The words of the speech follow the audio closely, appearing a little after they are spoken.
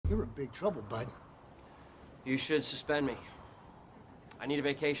You're in big trouble, bud. You should suspend me. I need a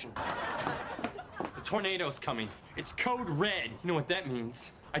vacation. The tornado's coming. It's code red. You know what that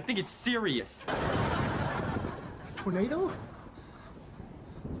means? I think it's serious. Tornado?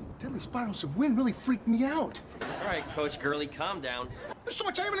 Deadly spirals of wind really freaked me out. All right, Coach Gurley, calm down. There's so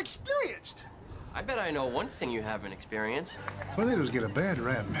much I haven't experienced. I bet I know one thing you haven't experienced. Tornadoes get a bad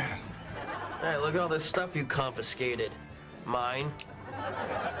rap, man. Hey, look at all this stuff you confiscated. Mine.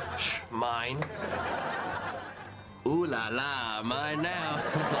 Mine. Ooh la la, mine now.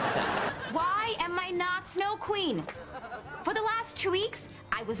 Why am I not Snow Queen? For the last 2 weeks,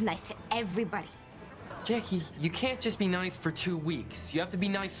 I was nice to everybody. Jackie, you can't just be nice for 2 weeks. You have to be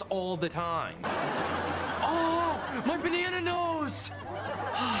nice all the time. Oh, my banana nose!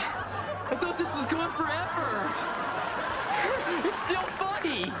 I thought this was gone forever. It's still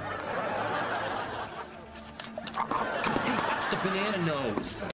funny. Hey, that's the banana nose.